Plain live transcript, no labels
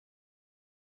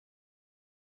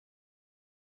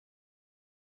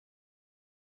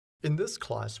In this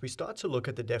class, we start to look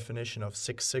at the definition of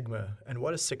Six Sigma and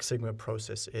what a Six Sigma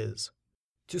process is.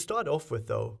 To start off with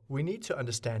though, we need to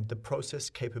understand the Process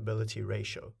Capability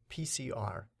Ratio,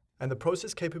 PCR, and the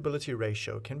Process Capability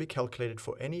Ratio can be calculated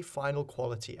for any final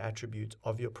quality attribute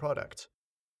of your product.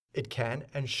 It can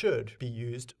and should be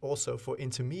used also for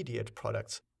intermediate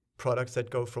products, products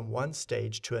that go from one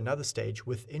stage to another stage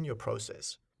within your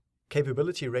process.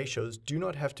 Capability ratios do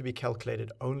not have to be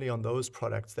calculated only on those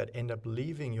products that end up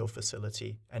leaving your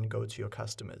facility and go to your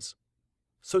customers.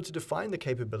 So to define the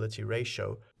capability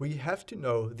ratio, we have to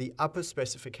know the upper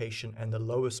specification and the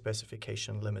lower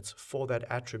specification limits for that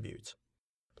attribute.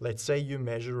 Let's say you're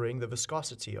measuring the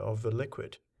viscosity of a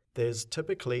liquid. There's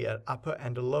typically an upper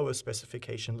and a lower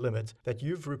specification limit that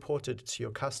you've reported to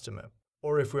your customer.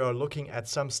 Or if we are looking at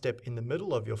some step in the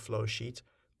middle of your flow sheet,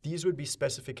 these would be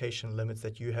specification limits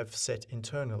that you have set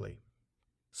internally.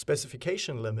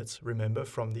 Specification limits, remember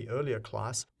from the earlier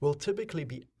class, will typically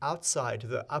be outside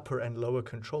the upper and lower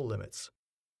control limits.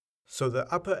 So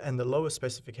the upper and the lower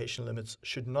specification limits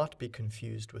should not be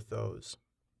confused with those.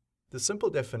 The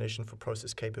simple definition for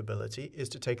process capability is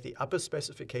to take the upper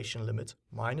specification limit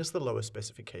minus the lower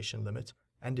specification limit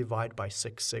and divide by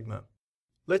 6 sigma.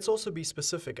 Let's also be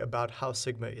specific about how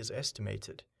sigma is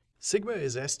estimated. Sigma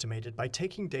is estimated by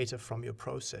taking data from your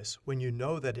process when you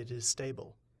know that it is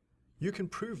stable. You can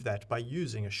prove that by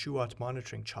using a Shewhart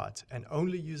monitoring chart and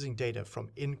only using data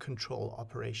from in-control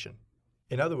operation.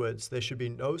 In other words, there should be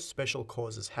no special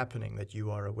causes happening that you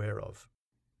are aware of.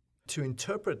 To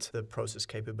interpret the process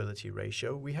capability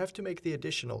ratio, we have to make the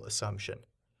additional assumption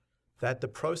that the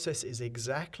process is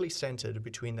exactly centered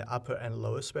between the upper and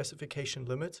lower specification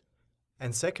limit,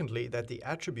 and secondly, that the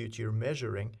attribute you're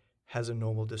measuring has a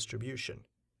normal distribution.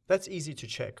 That's easy to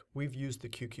check. We've used the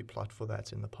QQ plot for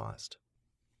that in the past.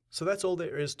 So that's all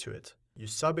there is to it. You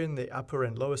sub in the upper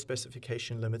and lower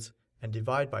specification limits and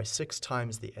divide by 6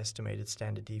 times the estimated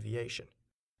standard deviation.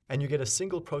 And you get a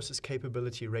single process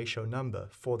capability ratio number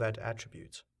for that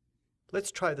attribute.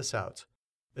 Let's try this out.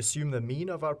 Assume the mean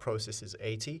of our process is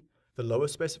 80, the lower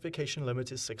specification limit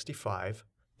is 65,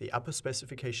 the upper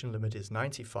specification limit is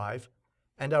 95,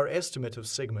 and our estimate of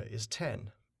sigma is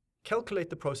 10. Calculate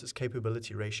the process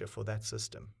capability ratio for that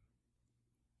system.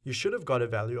 You should have got a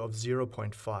value of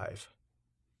 0.5.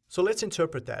 So let's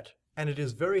interpret that, and it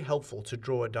is very helpful to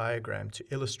draw a diagram to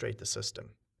illustrate the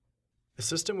system. A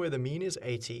system where the mean is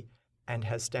 80 and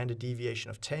has standard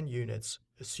deviation of 10 units,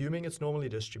 assuming it's normally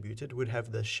distributed, would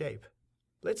have this shape.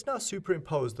 Let's now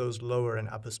superimpose those lower and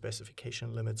upper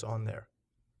specification limits on there.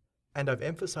 And I've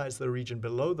emphasized the region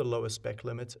below the lower spec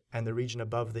limit and the region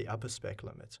above the upper spec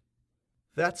limit.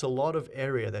 That's a lot of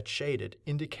area that's shaded,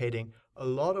 indicating a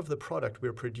lot of the product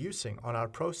we're producing on our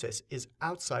process is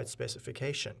outside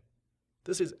specification.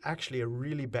 This is actually a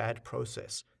really bad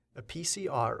process. A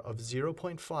PCR of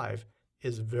 0.5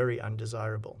 is very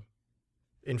undesirable.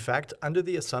 In fact, under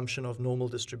the assumption of normal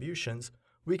distributions,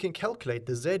 we can calculate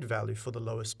the Z value for the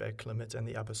lower spec limit and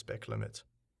the upper spec limit.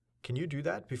 Can you do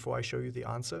that before I show you the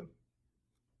answer?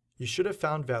 You should have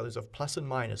found values of plus and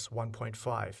minus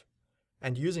 1.5.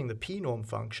 And using the pnorm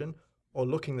function, or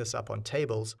looking this up on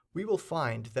tables, we will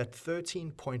find that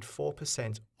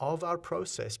 13.4% of our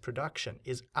process production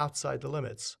is outside the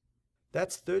limits.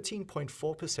 That's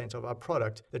 13.4% of our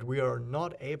product that we are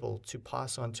not able to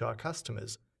pass on to our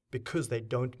customers because they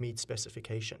don't meet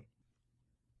specification.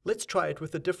 Let's try it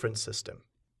with a different system.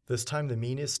 This time the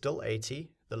mean is still 80,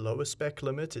 the lower spec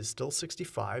limit is still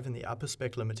 65, and the upper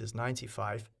spec limit is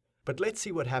 95. But let's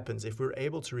see what happens if we're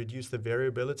able to reduce the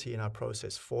variability in our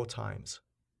process 4 times.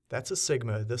 That's a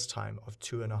sigma this time of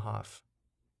 2.5.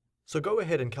 So go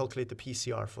ahead and calculate the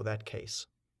PCR for that case.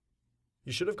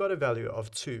 You should have got a value of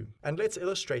 2, and let's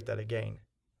illustrate that again.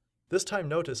 This time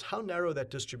notice how narrow that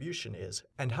distribution is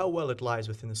and how well it lies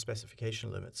within the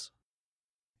specification limits.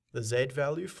 The Z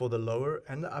value for the lower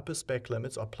and the upper spec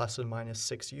limits are plus and minus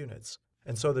 6 units,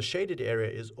 and so the shaded area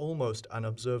is almost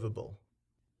unobservable.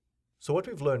 So what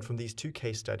we've learned from these 2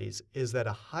 case studies is that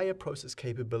a higher process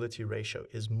capability ratio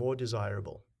is more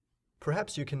desirable.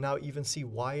 Perhaps you can now even see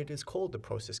why it is called the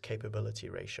process capability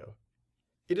ratio.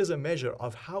 It is a measure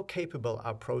of how capable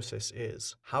our process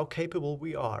is, how capable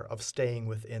we are of staying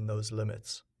within those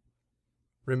limits.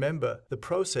 Remember, the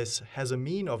process has a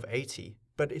mean of 80,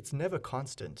 but it's never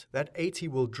constant. That 80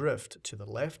 will drift to the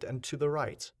left and to the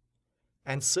right.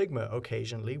 And sigma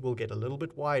occasionally will get a little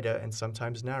bit wider and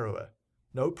sometimes narrower.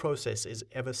 No process is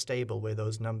ever stable where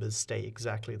those numbers stay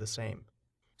exactly the same.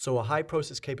 So a high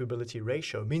process capability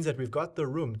ratio means that we've got the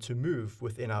room to move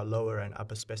within our lower and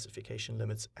upper specification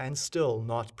limits and still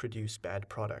not produce bad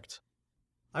product.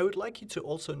 I would like you to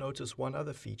also notice one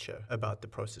other feature about the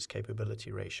process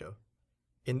capability ratio.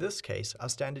 In this case, our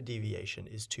standard deviation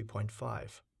is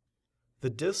 2.5. The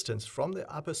distance from the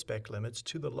upper spec limit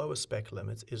to the lower spec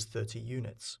limit is 30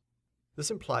 units. This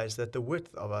implies that the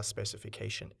width of our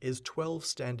specification is 12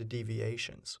 standard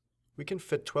deviations. We can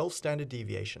fit 12 standard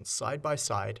deviations side by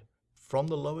side from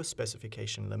the lower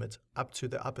specification limit up to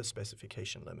the upper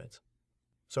specification limit.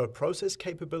 So a process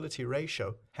capability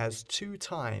ratio has 2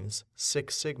 times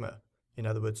 6 sigma, in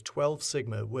other words 12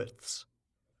 sigma widths.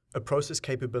 A process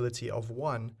capability of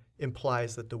 1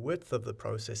 implies that the width of the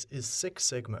process is 6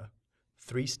 sigma,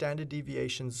 3 standard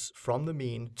deviations from the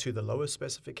mean to the lower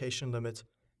specification limit,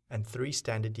 and 3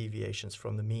 standard deviations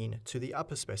from the mean to the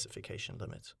upper specification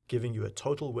limit, giving you a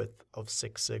total width of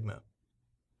 6 sigma.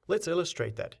 Let's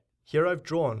illustrate that. Here I've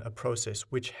drawn a process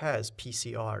which has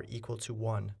PCR equal to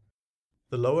 1.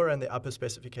 The lower and the upper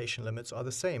specification limits are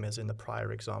the same as in the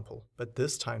prior example, but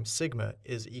this time sigma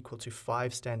is equal to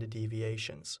 5 standard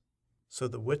deviations. So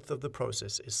the width of the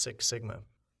process is 6 sigma.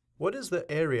 What is the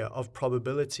area of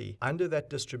probability under that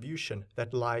distribution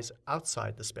that lies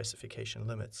outside the specification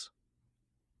limits?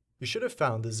 You should have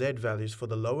found the Z values for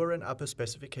the lower and upper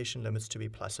specification limits to be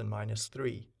plus and minus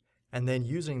 3, and then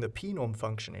using the pnorm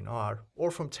function in R, or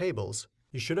from tables,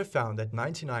 you should have found that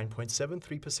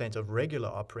 99.73% of regular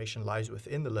operation lies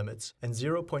within the limits and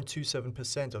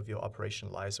 0.27% of your operation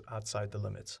lies outside the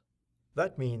limits.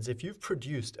 That means if you've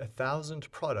produced 1,000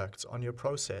 products on your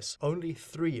process, only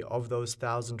 3 of those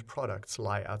 1,000 products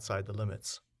lie outside the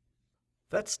limits.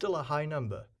 That's still a high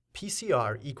number.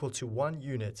 PCR equal to 1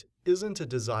 unit isn't a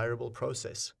desirable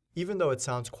process, even though it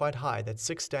sounds quite high that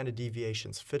 6 standard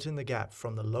deviations fit in the gap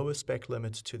from the lower spec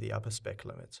limit to the upper spec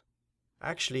limit.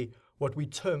 Actually, what we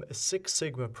term a 6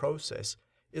 sigma process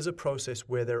is a process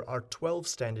where there are 12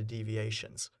 standard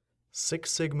deviations,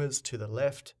 6 sigmas to the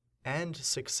left and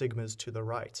 6 sigmas to the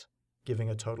right, giving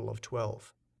a total of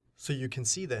 12. So you can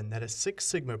see then that a 6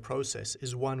 sigma process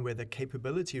is one where the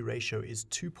capability ratio is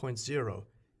 2.0,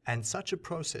 and such a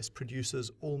process produces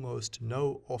almost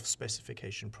no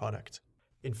off-specification product.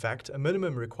 In fact, a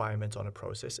minimum requirement on a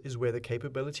process is where the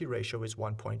capability ratio is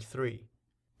 1.3.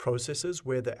 Processes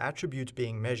where the attribute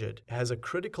being measured has a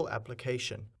critical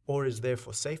application or is there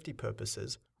for safety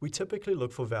purposes, we typically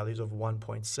look for values of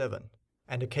 1.7.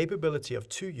 And a capability of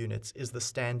 2 units is the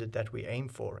standard that we aim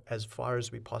for as far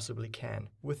as we possibly can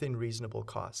within reasonable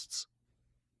costs.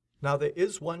 Now there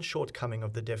is one shortcoming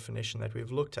of the definition that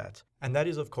we've looked at, and that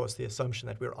is of course the assumption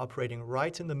that we're operating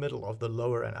right in the middle of the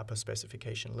lower and upper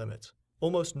specification limit.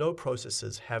 Almost no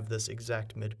processes have this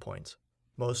exact midpoint.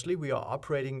 Mostly we are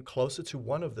operating closer to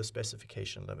one of the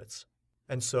specification limits.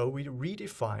 And so we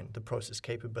redefine the process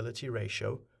capability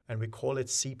ratio, and we call it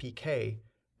CPK,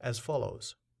 as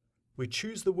follows. We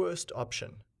choose the worst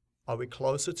option. Are we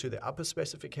closer to the upper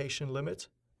specification limit?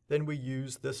 Then we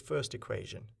use this first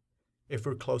equation. If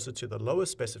we're closer to the lower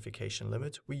specification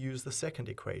limit, we use the second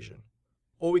equation.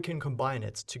 Or we can combine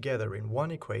it together in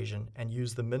one equation and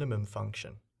use the minimum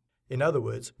function. In other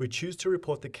words, we choose to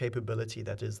report the capability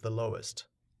that is the lowest.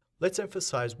 Let's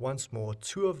emphasize once more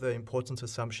 2 of the important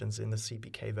assumptions in the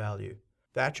CPK value.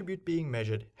 The attribute being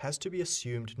measured has to be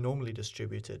assumed normally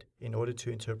distributed in order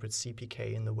to interpret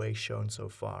CPK in the way shown so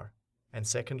far. And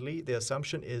secondly, the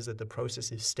assumption is that the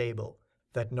process is stable,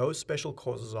 that no special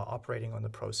causes are operating on the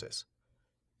process.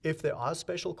 If there are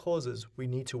special causes, we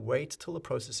need to wait till the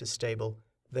process is stable,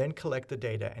 then collect the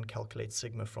data and calculate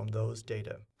sigma from those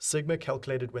data. Sigma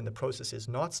calculated when the process is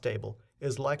not stable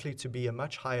is likely to be a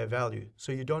much higher value,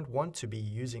 so you don't want to be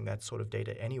using that sort of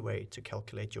data anyway to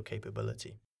calculate your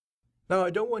capability. Now, I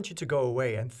don't want you to go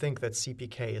away and think that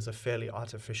CPK is a fairly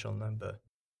artificial number.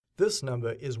 This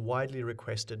number is widely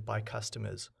requested by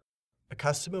customers. A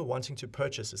customer wanting to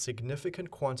purchase a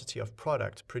significant quantity of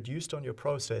product produced on your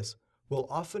process will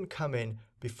often come in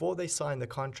before they sign the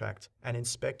contract and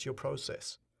inspect your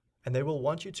process. And they will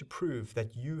want you to prove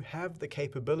that you have the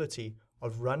capability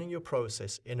of running your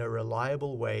process in a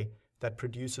reliable way that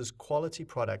produces quality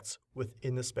products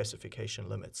within the specification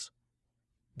limits.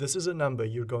 This is a number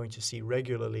you're going to see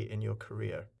regularly in your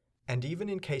career. And even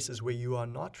in cases where you are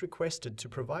not requested to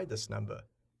provide this number,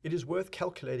 it is worth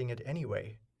calculating it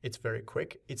anyway. It's very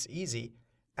quick, it's easy,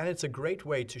 and it's a great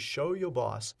way to show your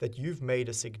boss that you've made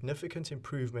a significant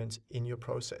improvement in your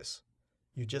process.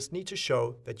 You just need to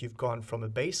show that you've gone from a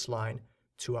baseline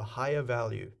to a higher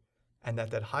value, and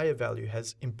that higher value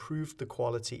has improved the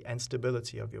quality and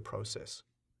stability of your process.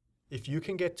 If you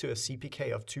can get to a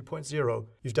CPK of 2.0,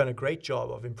 you've done a great job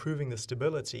of improving the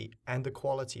stability and the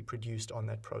quality produced on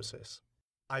that process.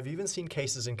 I've even seen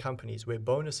cases in companies where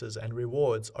bonuses and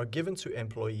rewards are given to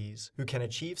employees who can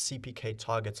achieve CPK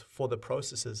targets for the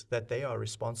processes that they are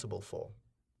responsible for.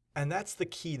 And that's the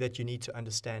key that you need to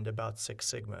understand about Six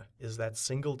Sigma, is that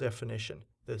single definition,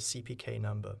 the CPK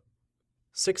number.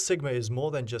 Six Sigma is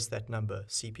more than just that number,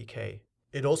 CPK.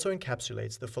 It also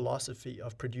encapsulates the philosophy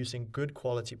of producing good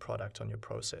quality product on your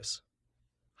process.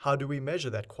 How do we measure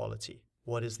that quality?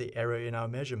 What is the error in our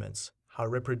measurements? How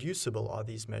reproducible are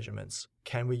these measurements?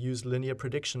 Can we use linear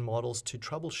prediction models to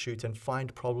troubleshoot and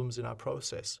find problems in our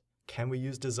process? Can we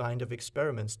use design of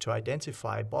experiments to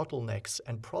identify bottlenecks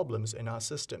and problems in our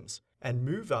systems and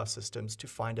move our systems to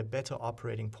find a better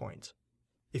operating point?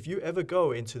 If you ever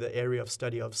go into the area of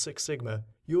study of Six Sigma,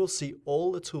 you will see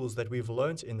all the tools that we've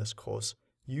learned in this course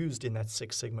used in that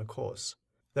Six Sigma course.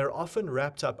 They're often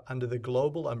wrapped up under the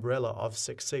global umbrella of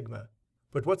Six Sigma.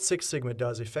 But what Six Sigma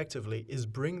does effectively is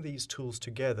bring these tools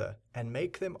together and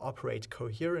make them operate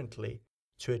coherently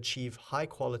to achieve high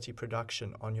quality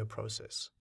production on your process.